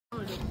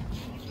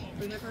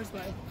with my first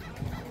wife.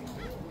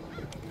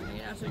 I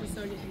can actually just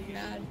so you can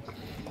add.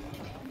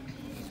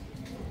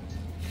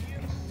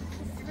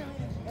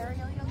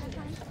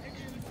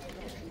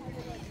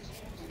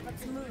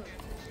 Let's move.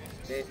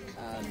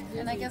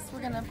 And I guess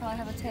we're gonna probably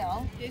have a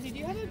tail. Daisy, do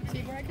you have a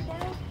skateboard I could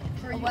borrow?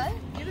 A what?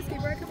 Do you have a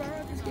skateboard I could borrow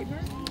off your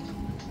skateboard?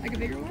 Like a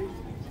bigger one?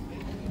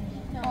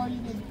 No. Oh, you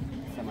did.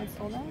 Someone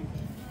stole that?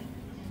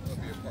 I'll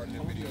be a part of the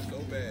video so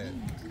bad.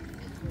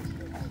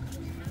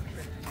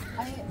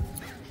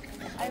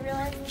 I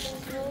realized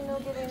there's really no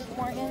getting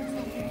Morgan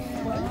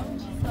around,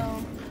 so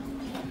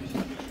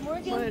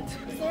Morgan, What?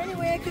 is there any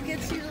way I could get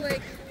you to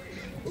like,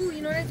 ooh,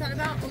 you know what I thought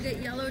about? We'll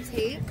get yellow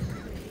tape.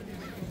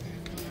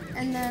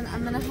 And then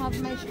I'm gonna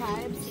have my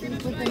tribe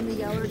sleep within the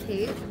yellow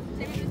tape.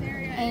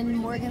 And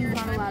Morgan's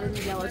not allowed in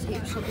the yellow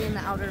tape. She'll be in the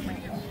outer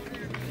ring.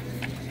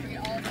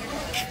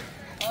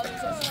 All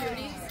these social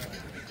securities.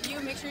 You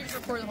make sure you just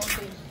record the whole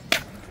thing.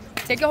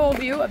 Take a whole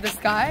view of the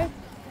sky.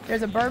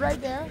 There's a bird right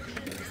there.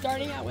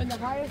 Starting out when the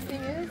highest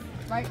thing is,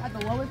 right at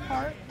the lowest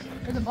part,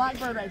 there's a black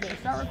bird right there.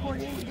 Start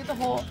recording, get the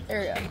whole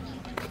area.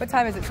 What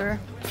time is it, sir?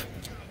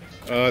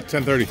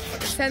 10:30.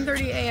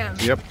 10:30 a.m.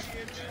 Yep.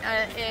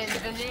 In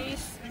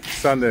Venice,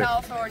 Sunday.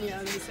 California,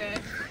 they say.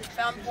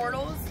 Found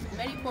portals,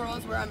 many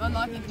portals where I'm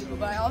unlocking people,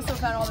 but I also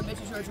found all the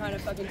bitches who are trying to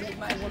fucking take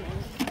my woman.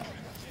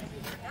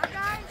 That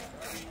guy,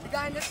 the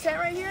guy in this tent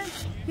right here,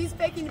 he's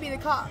faking to be the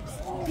cops.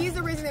 He's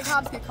the reason the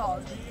cops get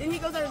called. Then he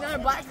goes at another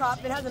black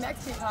cop that has a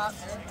Mexican cop,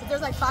 but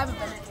there's like 5 of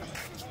them.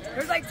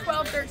 There's like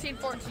 12, 13,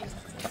 14.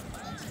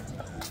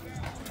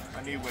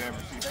 I need whatever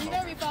she's So you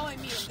better be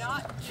following me. If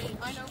not, then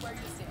I know where you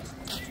stand.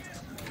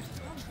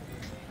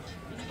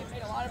 You get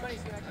paid a lot of money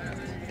to do that.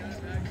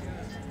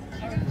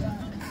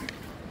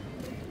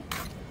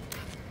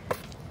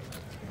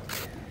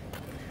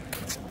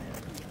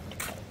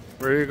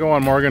 Where are you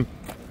going, Morgan?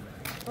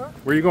 Huh?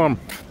 Where are you going?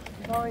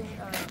 Going,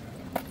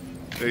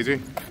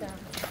 Daisy? yeah.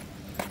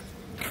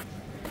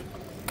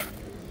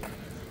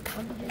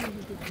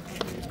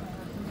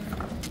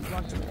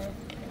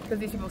 Because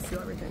these people steal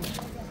everything.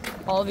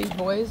 All these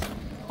boys,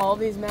 all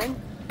these men,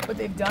 what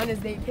they've done is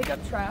they pick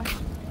up trash.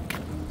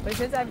 But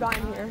since I've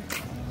gotten here,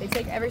 they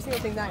take every single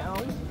thing that I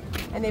own,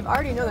 and they've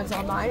already known it's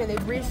all mine, and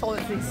they've resold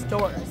it to these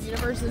stores.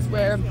 Universes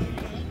where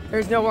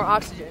there's no more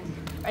oxygen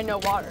and no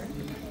water,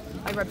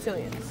 like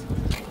reptilians.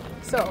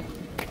 So,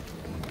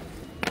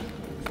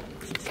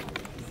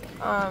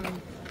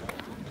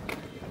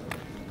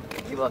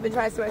 people have been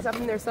trying to steal my stuff,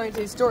 and they're selling it to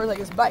these stores like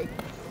this bike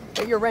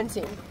that you're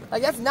renting.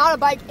 Like, that's not a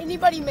bike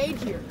anybody made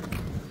here.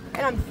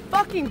 And I'm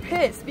fucking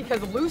pissed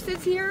because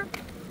Lucid's here,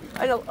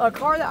 and a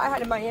car that I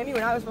had in Miami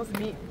when I was supposed to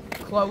meet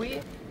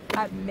Chloe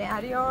at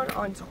Madion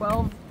on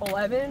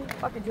 12/11,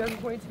 fucking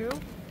 2022.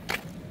 And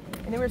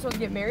then we were supposed to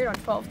get married on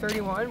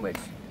 12/31, which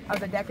I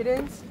was at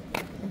Decadence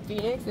in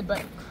Phoenix,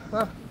 but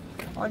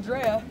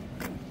Andrea,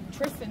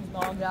 Tristan's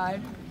mom,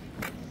 died,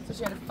 so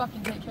she had to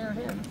fucking take care of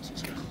him.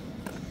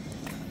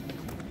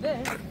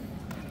 Then,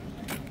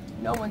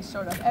 no one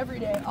showed up. Every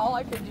day, all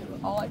I could do.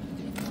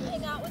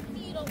 Hang out with me,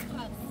 you don't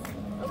cuss.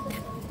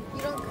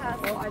 You don't cuss.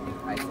 Well, I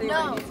say No, what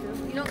I need to.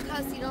 you don't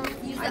cuss, you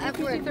don't use the I F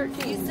do word.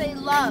 PG-13. You say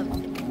love.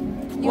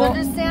 You Well,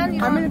 understand?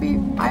 You I'm don't, gonna be,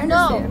 I No,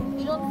 understand.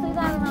 you don't say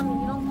that around me.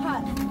 You don't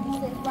cuss. You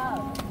say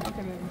love.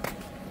 Okay, baby.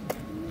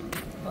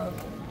 Love.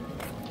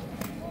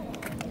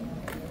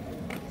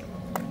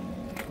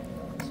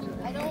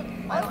 I don't.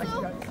 I don't like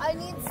Also, drugs. I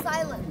need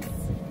silence.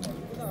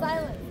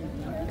 Silence.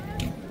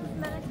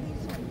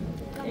 Meditation.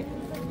 If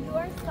you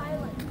are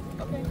silent,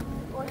 Okay.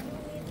 or you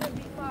need to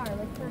be far,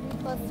 like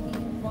 30+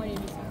 feet. Well, I need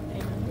to be silent.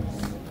 Amen.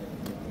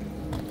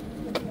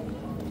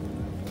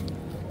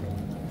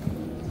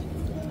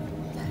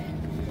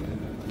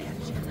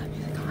 She has that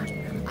music on.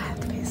 I have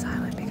to be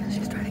silent because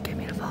she's trying to get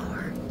me to follow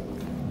her.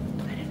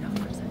 I didn't know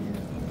for a second.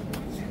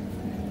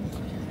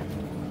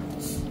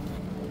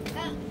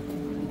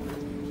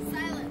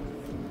 Silence.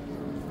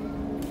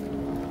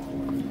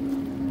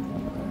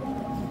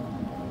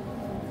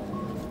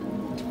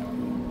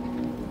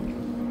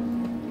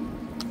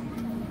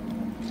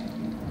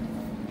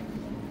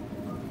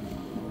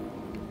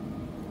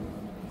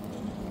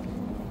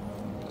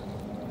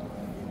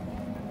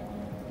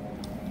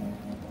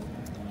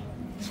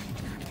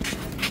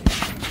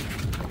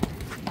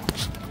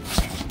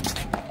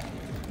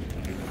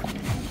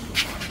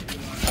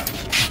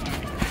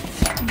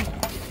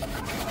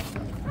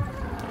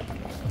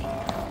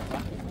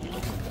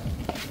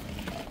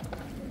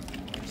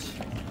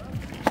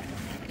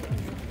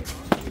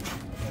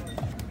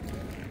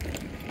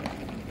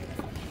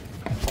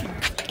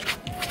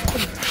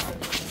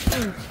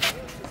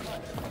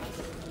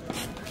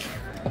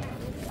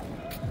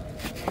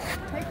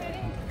 Hey,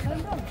 Katie, let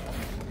him go.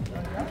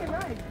 You can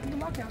ride. You can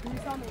walk now because you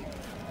saw me.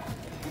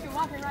 You can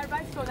walk and ride a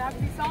bicycle now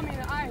because you saw me in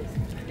the eyes.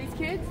 These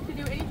kids can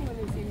do anything when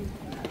they see me.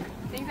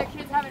 Things that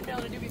kids haven't been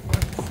able to do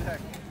before.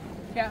 Sick.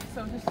 Yeah,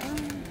 so just...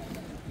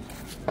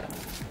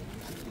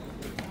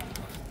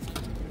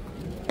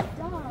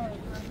 God.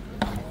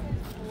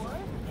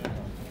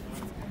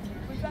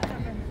 What's that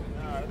number?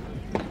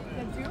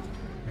 That's you?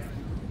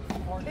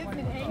 It's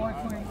an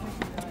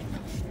 8.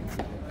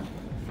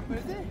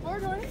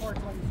 420?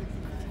 426.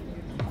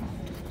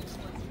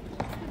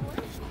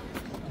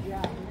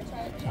 Yeah.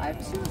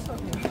 She was so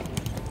good.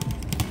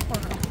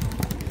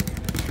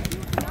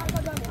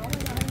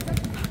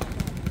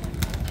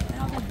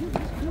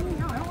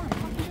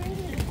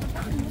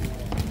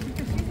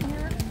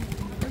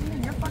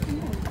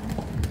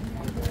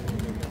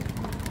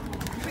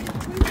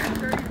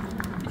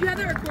 Did you have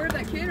that recorded,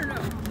 that kid, or no?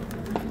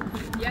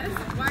 Yes?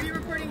 Why are you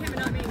recording him and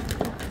not me?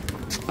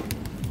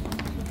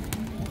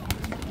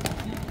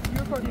 You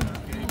record me.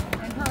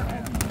 And her.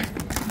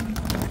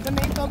 The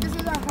main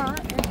focuses are her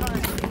and her.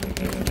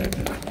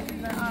 And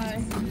then I.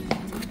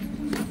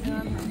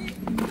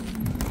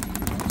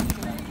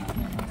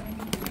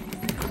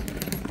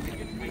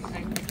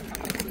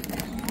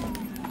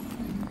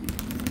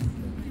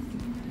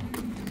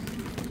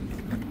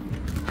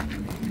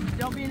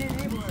 Don't be an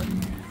enabler.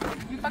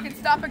 You fucking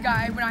stop a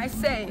guy when I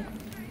say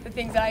the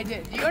things that I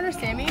did. Do you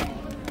understand me?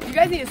 You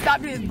guys need to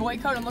stop doing this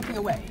boycott and looking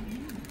away.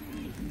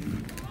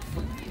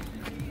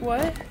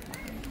 What?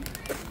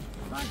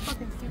 I'm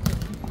fucking stupid.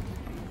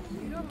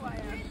 You know who I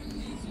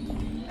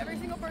am. Every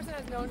single person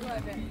has known who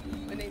I've been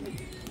when they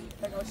meet.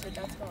 Like, oh shit,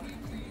 that's gone.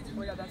 Oh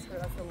my god, that's her,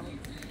 that's the one.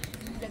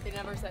 Yet they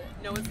never said it.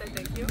 No one said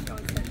thank you. No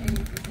one said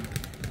anything.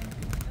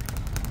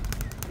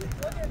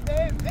 Look at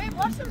babe. Babe,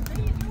 watch her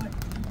thing. Do it.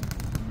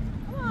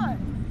 Come on.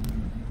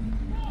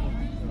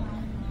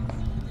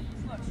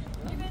 Look,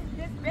 even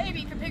this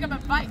baby can pick up a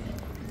bike.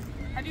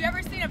 Have you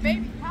ever seen a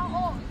baby? How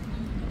old?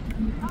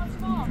 How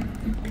small?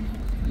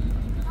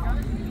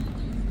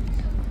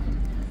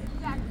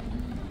 Exactly.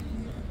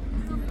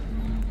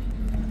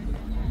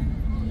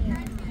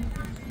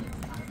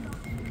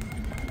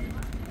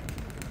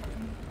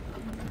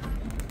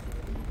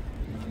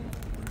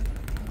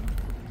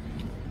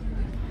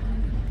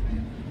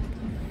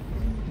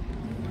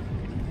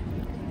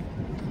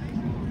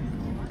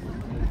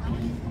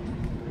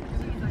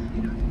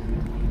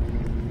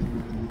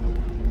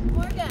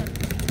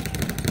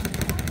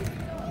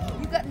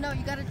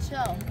 You gotta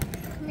chill.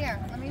 Come here,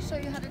 let me show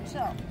you how to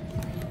chill.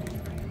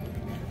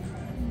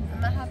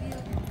 I'm gonna have you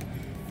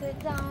sit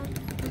down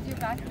with your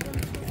back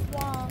against this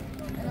wall,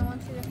 and I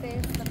want you to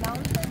face the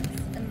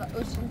mountains and the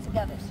ocean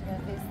together. So you're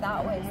gonna face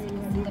that way, so you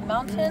can see the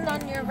mountain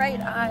on your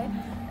right eye,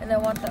 and I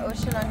want the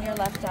ocean on your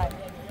left eye.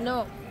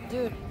 No,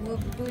 dude,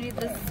 move the booty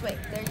this way.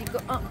 There you go.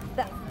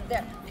 That,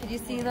 there. Could you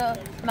see the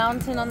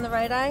mountain on the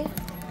right eye,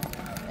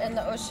 and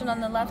the ocean on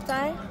the left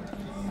eye?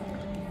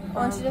 I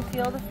want you to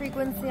feel the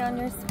frequency on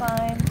your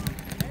spine.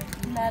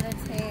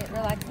 Meditate,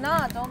 relax.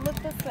 Nah, don't look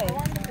this way.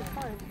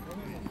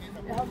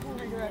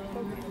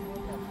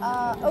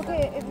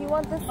 Okay, if you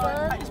want the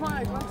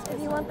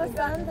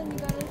sun, then you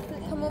gotta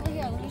come over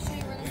here. Let me show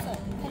you where to sit.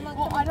 Come on.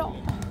 Well, I don't.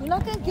 You're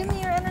not gonna give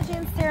me your energy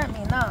and stare at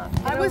me. Nah.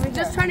 I was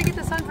just trying to get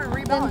the sun for a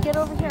rebalance. Then get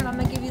over here and I'm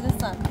gonna give you the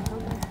sun.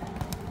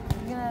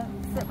 You're gonna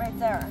sit right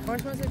there.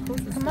 Where's my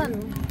closest? Come on.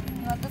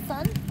 You want the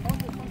sun?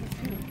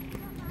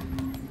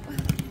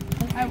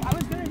 I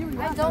was gonna do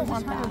that. I don't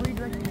want that.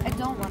 I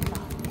don't want that.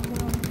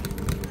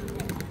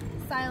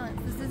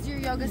 Silence. This is your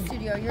yoga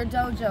studio, your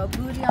dojo.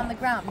 Booty on the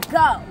ground.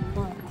 Go!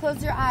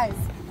 Close your eyes.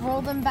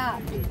 Roll them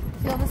back.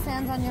 Feel the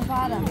sands on your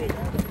bottom.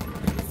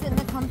 Sit in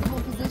a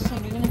comfortable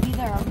position. You're going to be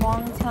there a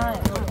long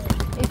time.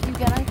 If you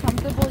get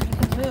uncomfortable, you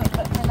can move.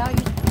 But for now,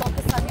 you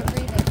focus on your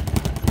breathing.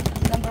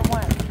 Number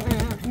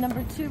one.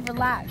 Number two,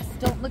 relax.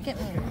 Don't look at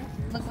me.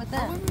 Look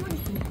within.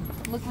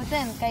 Look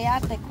within.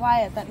 Cállate,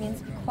 quiet. That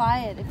means be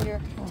quiet. If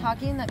you're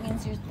talking, that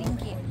means you're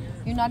thinking.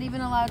 You're not even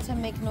allowed to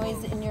make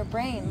noise in your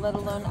brain, let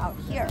alone out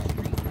here.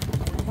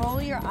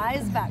 Roll your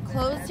eyes back.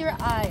 Close your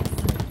eyes.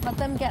 Let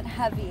them get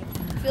heavy.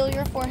 Feel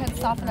your forehead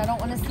soften. I don't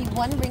want to see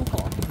one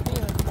wrinkle.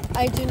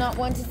 I do not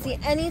want to see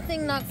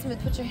anything not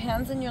smooth. Put your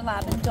hands in your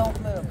lap and don't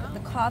move.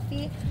 The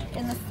coffee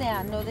in the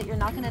sand. Know that you're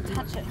not going to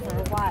touch it for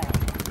a while.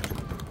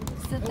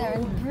 Sit there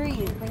and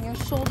breathe. Bring your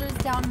shoulders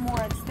down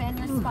more. Expand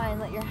your spine.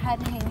 Let your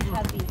head hang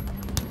heavy.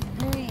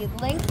 Breathe.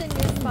 Lengthen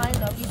your spine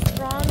though. Be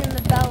strong in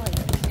the belly.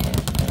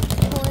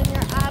 Pull in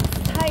your abs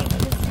tight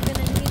because you're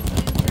going to need to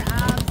use your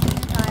abs and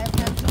your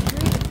diaphragm to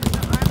breathe. Put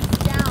your arms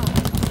down.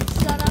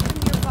 Shut up in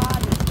your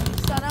body.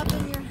 Shut up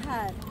in your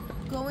head.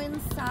 Go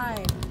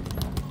inside.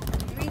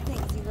 Three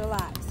things. You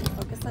relax. You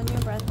focus on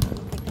your breath and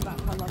you think about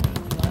how lucky you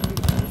are. If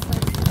your brain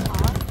starts to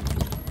talk,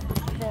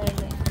 then,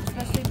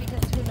 especially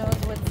because who knows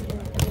what's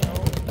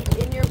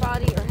in your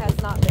body or has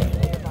not been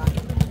in your body.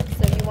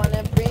 So you want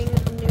to bring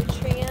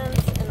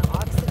nutrients and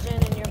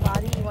oxygen in your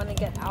body. You want to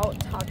get out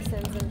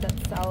toxins and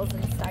dead cells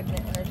and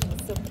stagnant energy.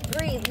 So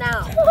breathe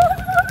now.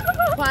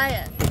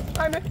 Quiet.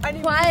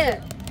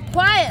 Quiet.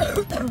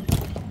 Quiet.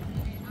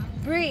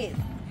 Breathe.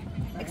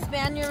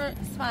 Expand your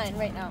spine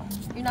right now.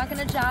 You're not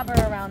going to jabber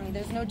around me.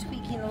 There's no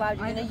tweaking allowed.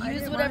 You're going to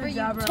use whatever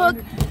you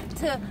took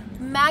to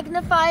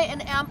magnify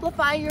and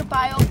amplify your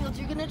biofield.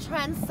 You're going to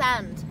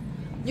transcend.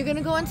 You're going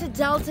to go into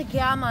delta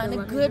gamma in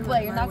a good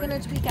way. You're not going to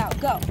tweak out.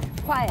 Go.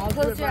 Quiet.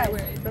 Close your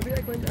eyes. Don't be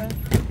like Linda.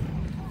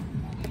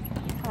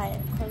 Quiet.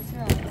 Close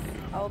your eyes.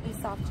 I will be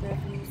softer if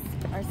you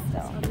are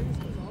still.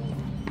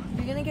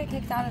 You're going to get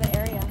kicked out of the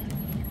area.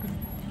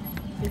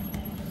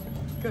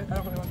 Good. I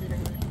don't really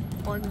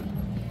want to be here.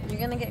 You're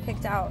gonna get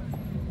kicked out.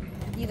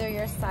 Either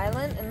you're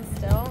silent and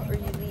still, or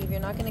you leave.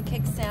 You're not gonna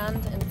kick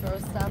sand and throw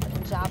stuff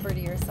and jabber to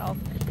yourself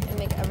and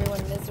make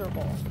everyone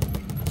miserable.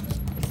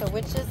 So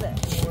which is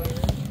it?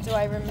 Do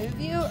I remove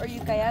you or you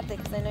cállate?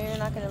 Because I know you're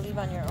not gonna leave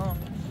on your own.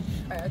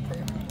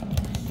 Cállate.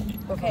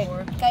 Okay,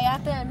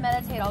 cállate and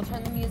meditate. I'll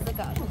turn the music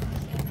up.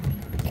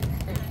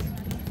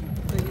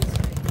 Please.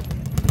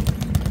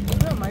 You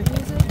know my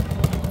music?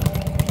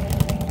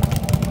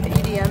 The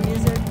EDM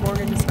music,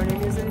 Morgan Discerning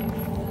music.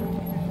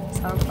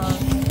 SoundCloud.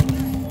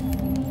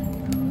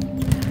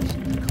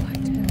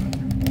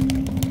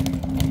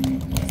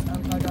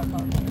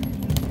 SoundCloud.com.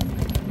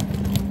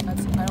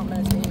 That's, I don't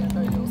meditate in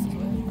everybody else's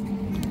way.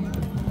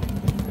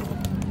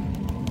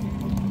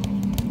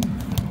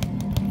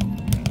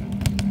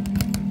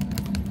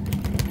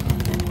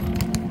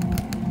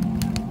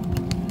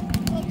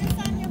 Focus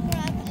on your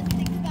breath and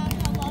think about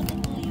how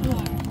lovable you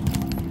are.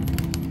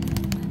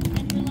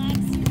 And relax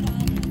your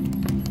body.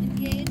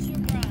 Engage your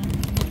breath.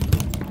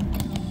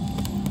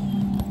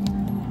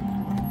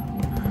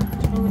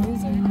 Turn the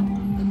music.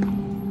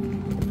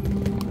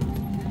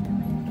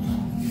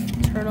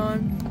 Turn on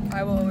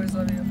I Will Always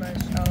Love You by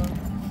Shallow.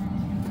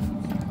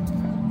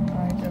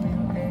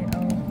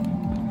 I-W-A-L.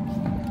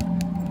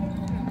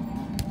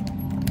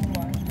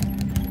 Why?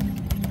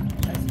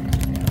 That's it,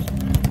 yeah.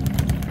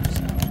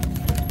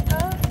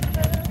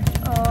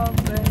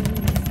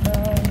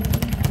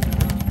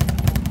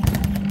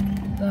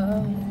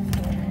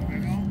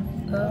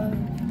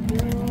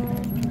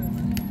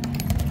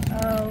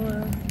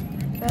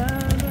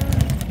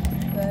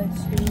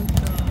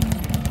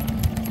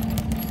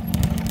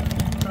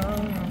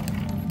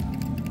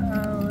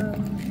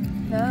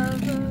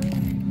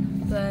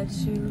 Let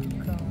you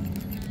go.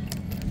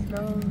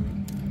 No,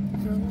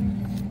 no,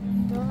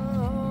 no.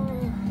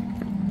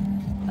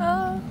 I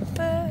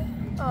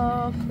will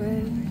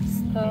always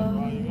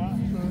love you.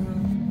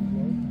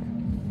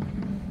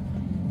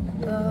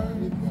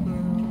 Love you.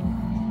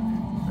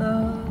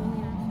 Love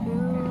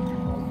you.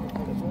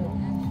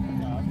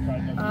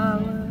 I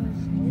will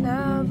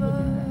never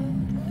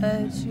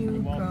let you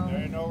go. There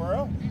ain't nowhere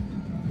else.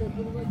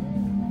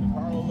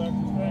 Carlo left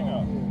his thing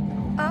up.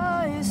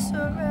 I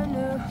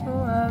surrender who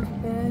I've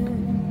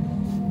been,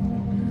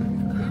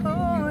 who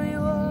you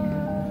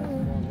are.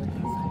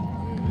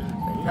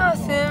 But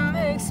nothing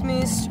makes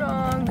me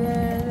stronger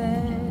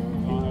than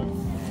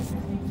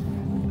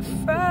a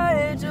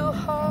fragile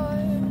heart.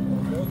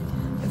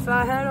 If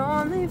I had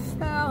only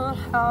felt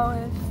how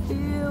it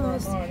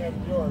feels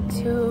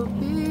to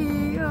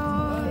be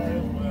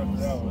yours,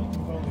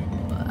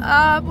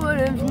 I would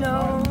have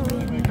known,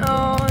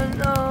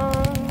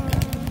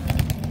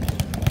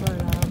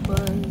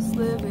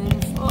 living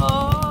for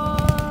all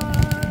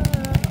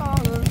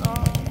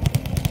along.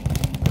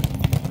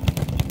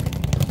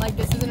 Like,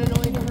 this isn't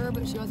annoying to her,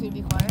 but she wants me to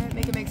be quiet.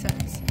 Make it make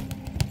sense.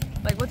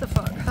 Like, what the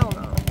fuck? Hell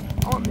no.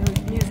 I want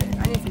music.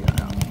 I need to figure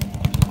that out.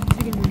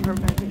 She can do her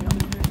meditation.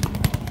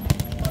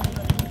 I'll do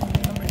it.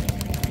 I'm ready.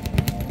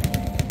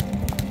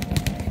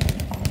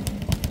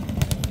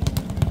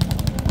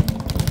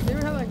 Do you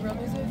ever have, like, real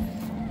music?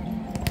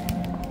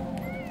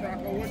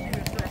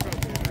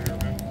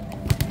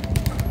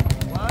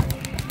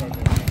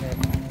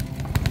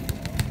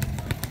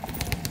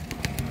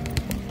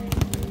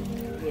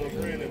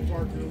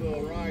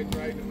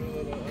 Right in the middle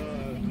of the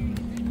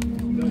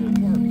double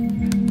park.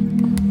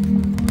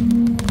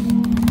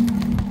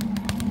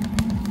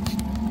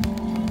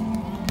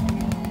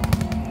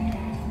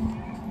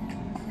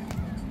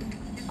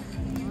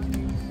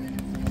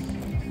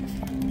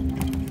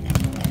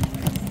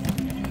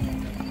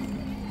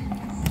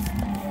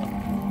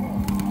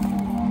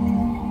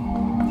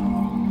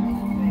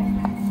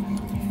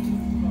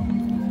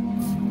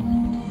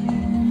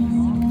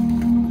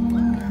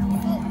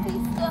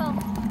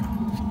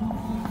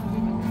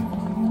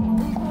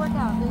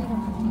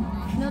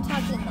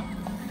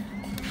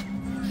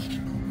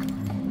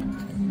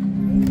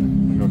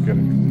 Go get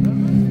it.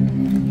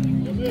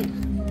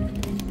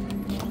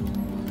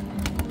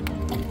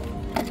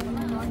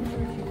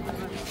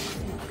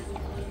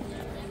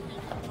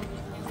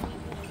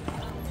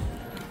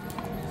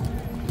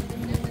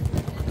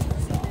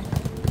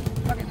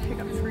 Fucking pick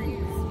up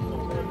trees.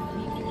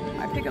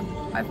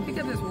 I pick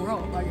up this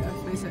world, I guess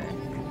they say.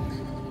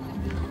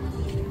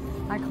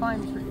 I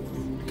climb trees.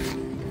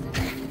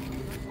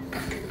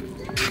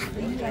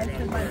 You guys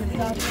can find the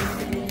stuff.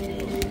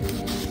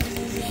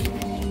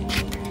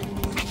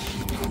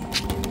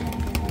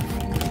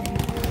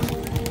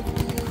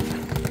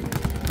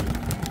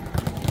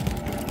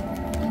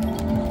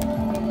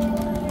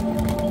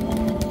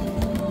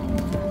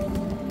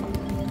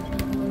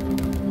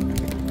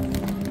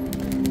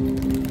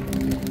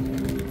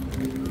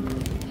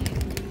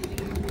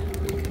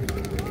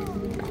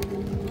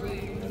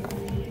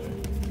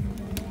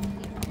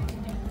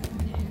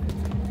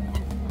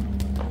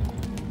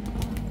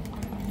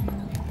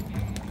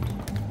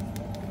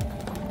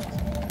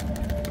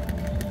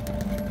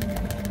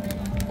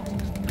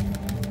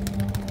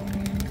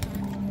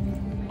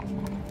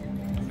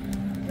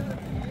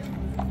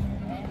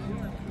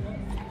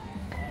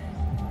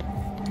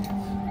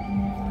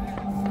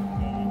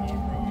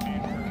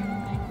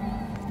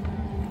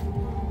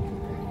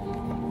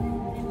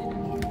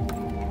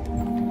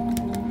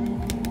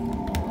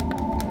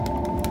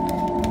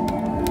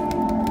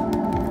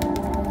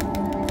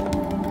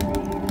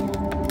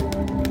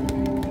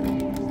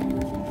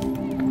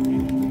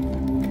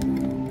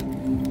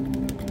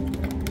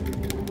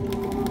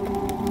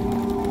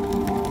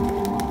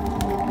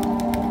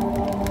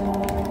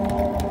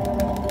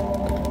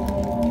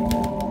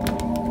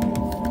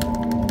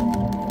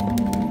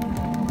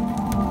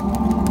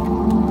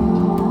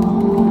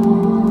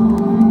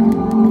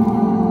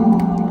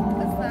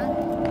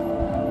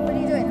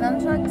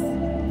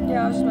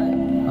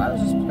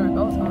 was just putting my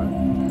belt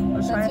on. I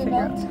was trying to figure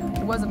out.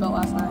 It was a belt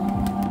last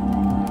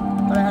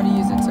night, but I had to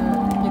use it to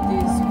get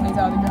these things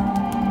out of the ground.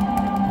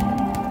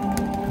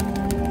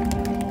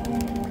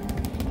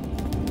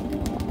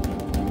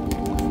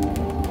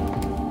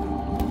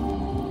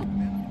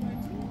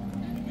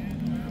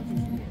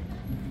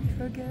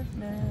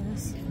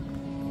 Forgiveness.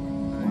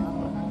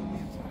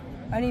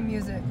 I need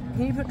music.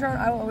 Can you put on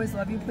 "I Will Always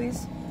Love You,"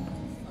 please?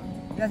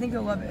 Yeah, I think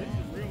you'll love it.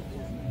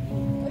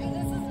 Wait,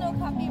 this is no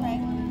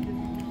copyright.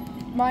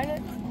 Mine?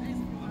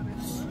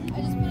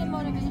 I just put a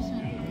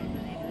motivation.